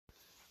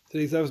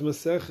Today's Daf is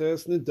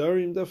Maseches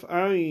Nedarim Daf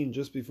Ayin.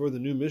 Just before the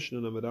new Mishnah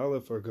in Amud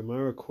Aleph, our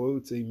Gemara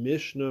quotes a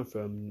Mishnah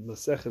from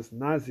Maseches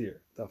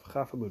Nazir Daf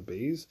Chaf Amud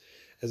Beis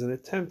as an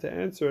attempt to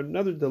answer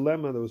another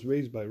dilemma that was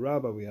raised by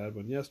Rabbah. We had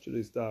on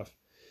yesterday's Daf,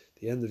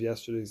 the end of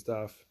yesterday's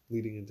Daf,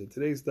 leading into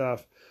today's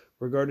Daf,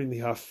 regarding the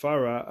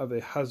hafara of a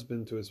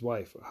husband to his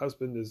wife. A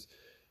husband is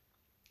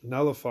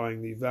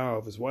nullifying the vow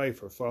of his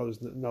wife, or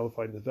father's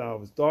nullifying the vow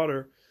of his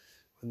daughter.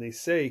 When they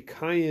say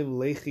Kayim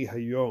Lechi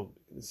Hayom,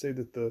 they say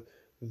that the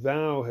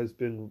vow has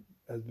been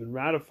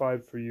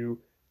ratified for you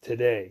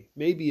today.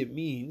 Maybe it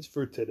means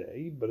for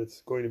today, but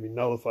it's going to be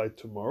nullified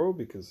tomorrow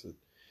because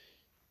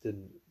it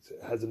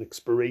has an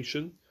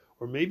expiration,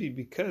 or maybe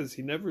because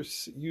he never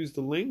used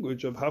the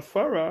language of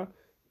hafara,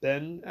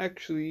 then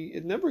actually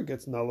it never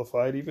gets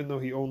nullified, even though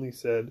he only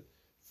said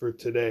for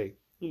today.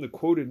 In the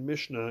quoted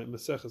Mishnah in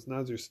Maseches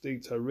Nazir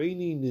states,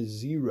 Hareini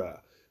Nazira.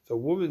 If a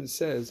woman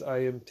says, I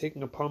am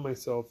taking upon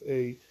myself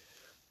a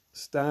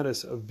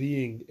status of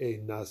being a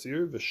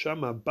Nazir,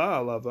 V'shama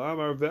ba'alav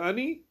v'amar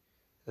ve'ani,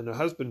 and a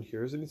husband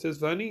hears and he says,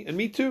 V'ani, and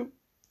me too.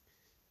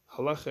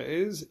 Halacha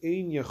is,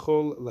 Ein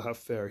yachol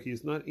lehafer. He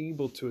is not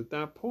able to, at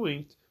that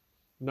point,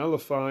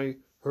 nullify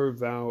her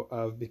vow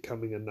of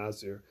becoming a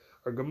Nazir.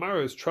 Our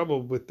Gemara is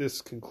troubled with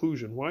this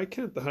conclusion. Why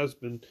can't the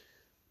husband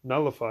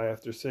nullify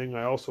after saying,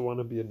 I also want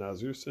to be a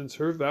Nazir, since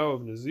her vow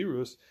of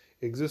Nazirus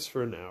exists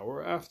for an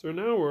hour? After an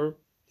hour,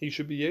 he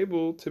should be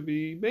able to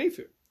be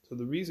Meifir. So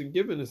the reason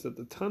given is that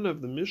the Tana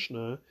of the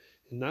Mishnah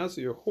in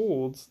Nazir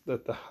holds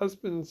that the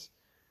husband's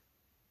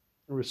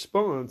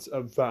response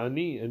of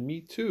Va'ani and me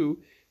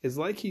too is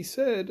like he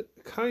said,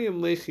 Kayim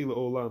Lechi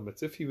L'olam.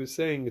 It's if he was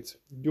saying, it's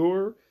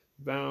your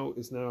vow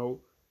is now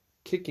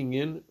kicking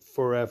in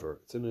forever.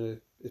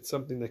 It's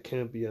something that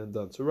can't be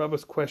undone. So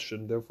Rabbah's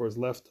question, therefore, is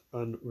left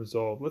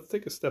unresolved. Let's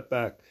take a step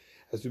back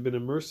as we've been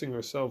immersing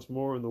ourselves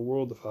more in the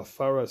world of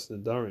Hafaras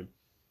Nedarim,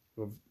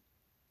 of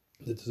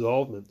the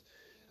dissolvement,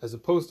 as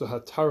opposed to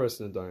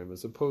Hataras Nedarim,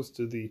 as opposed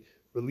to the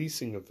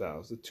releasing of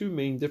vows. The two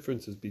main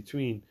differences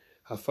between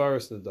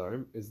Hafaras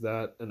Nedarim is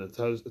that and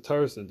Hataras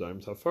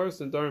Nedarim.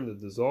 Hafaras Nedarim, the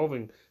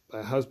dissolving by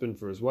a husband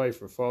for his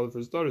wife or father for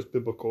his daughter, is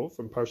biblical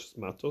from Parshas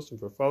Matos, and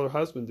for a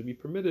father-husband to be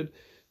permitted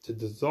to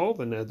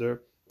dissolve a neder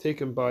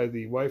taken by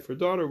the wife or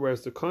daughter,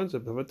 whereas the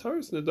concept of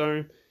Hataras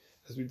Nedarim,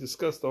 as we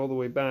discussed all the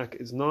way back,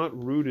 is not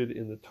rooted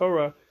in the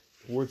Torah.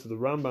 The words of the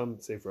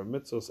Rambam, Sefer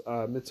Mitzvos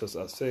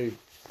Aseh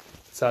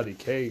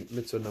Tzadikei,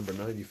 mitzvah number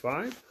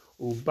 95,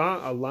 Uba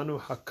alanu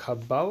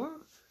hakabala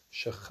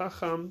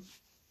shechacham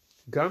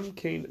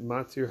gamkein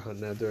matir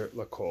haneder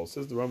lakol.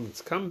 Says the Rambam,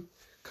 it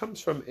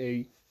comes from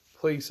a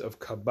place of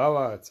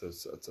Kabbalah. It's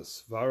a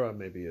svara,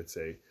 maybe it's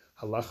a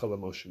halacha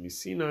l'Moshe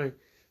Misinai.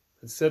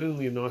 It's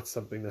certainly not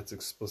something that's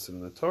explicit in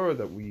the Torah,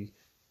 that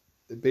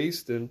the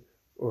Beis Din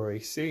or a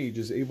sage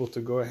is able to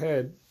go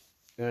ahead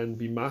and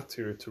be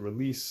matir, to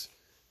release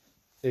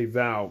a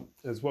vow.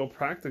 As well,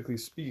 practically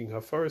speaking,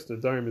 Hafaras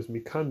Nedarim is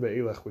mikan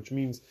ve'elech, which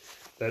means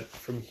that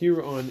from here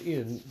on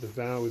in, the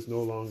vow is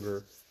no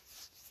longer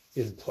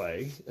in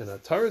play, and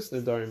Hataras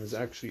Nedarim is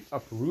actually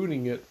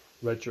uprooting it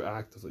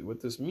retroactively. What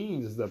this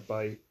means is that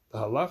by the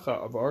halacha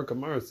of our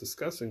Gemara is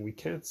discussing, we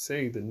can't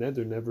say the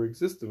neder never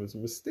existed, it was a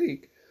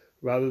mistake.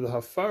 Rather, the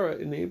hafara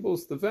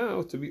enables the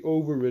vow to be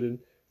overridden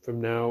from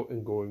now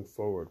and going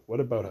forward. What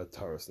about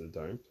Hataras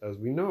Nedarim? As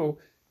we know,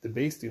 the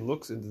Beis Din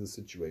looks into the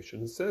situation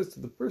and says to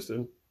the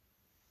person,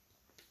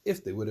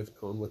 if they would have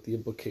known what the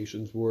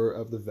implications were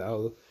of the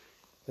vow,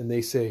 and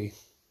they say,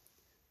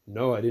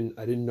 no, I didn't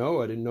know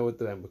what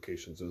the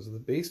implications was. So the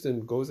Beis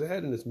Din goes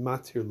ahead and is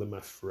matir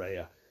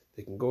lemafreya.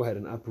 They can go ahead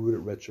and uproot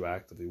it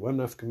retroactively. One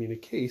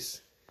nafkamina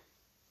case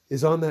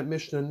is on that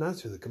Mishnah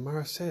Nazir. The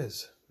Gemara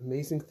says,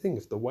 amazing thing,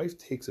 if the wife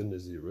takes a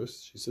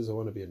Nazirus, she says, I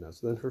want to be a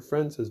Nazir, then her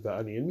friend says,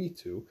 Va'ani, and me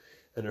too,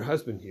 and her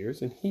husband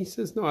hears, and he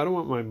says, no, I don't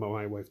want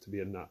my wife to be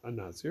a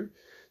Nazir.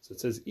 So it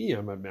says, if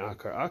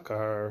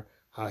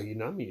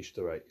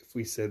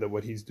we say that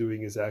what he's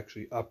doing is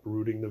actually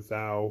uprooting the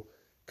vow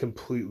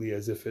completely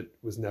as if it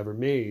was never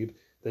made,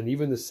 then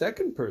even the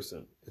second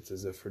person, it's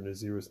as if her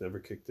Nazirus never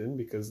kicked in,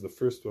 because the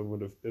first one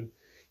would have been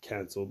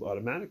cancelled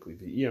automatically.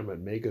 The Iyam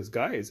Mega's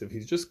guy is if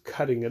he's just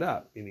cutting it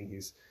up, meaning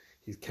he's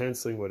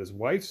canceling what his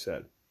wife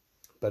said,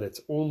 but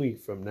it's only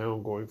from now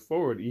going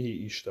forward,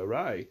 Ihi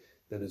Ishtarai,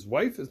 then his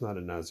wife is not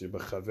a Nazir,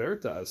 but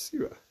Chaverta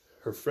Asira,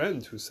 her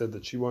friend who said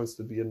that she wants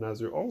to be a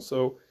Nazir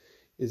also,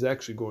 is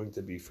actually going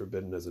to be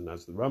forbidden as a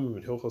Nazir. The Rambam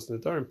in Hilchos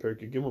Nedarim,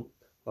 Perek Gimel,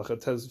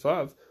 Lachatez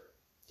Vav,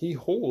 he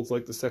holds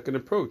like the second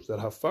approach, that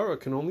Hafara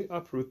can only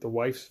uproot the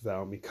wife's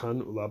vow,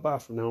 Mikan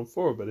Ulaba, from now on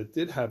forward, but it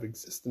did have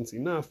existence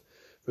enough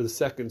for the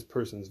second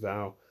person's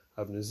vow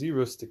of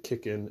Nazirus to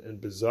kick in,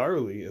 and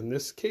bizarrely, in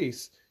this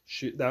case,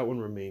 that one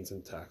remains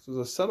intact. So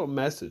there's a subtle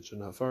message in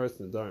Hafaras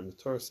Nedarim. The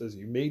Torah says,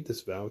 you made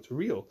this vow to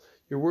real.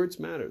 Your words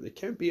matter. They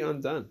can't be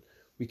undone.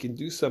 We can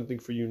do something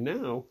for you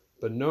now,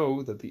 but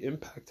know that the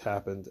impact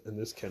happened, and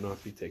this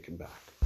cannot be taken back.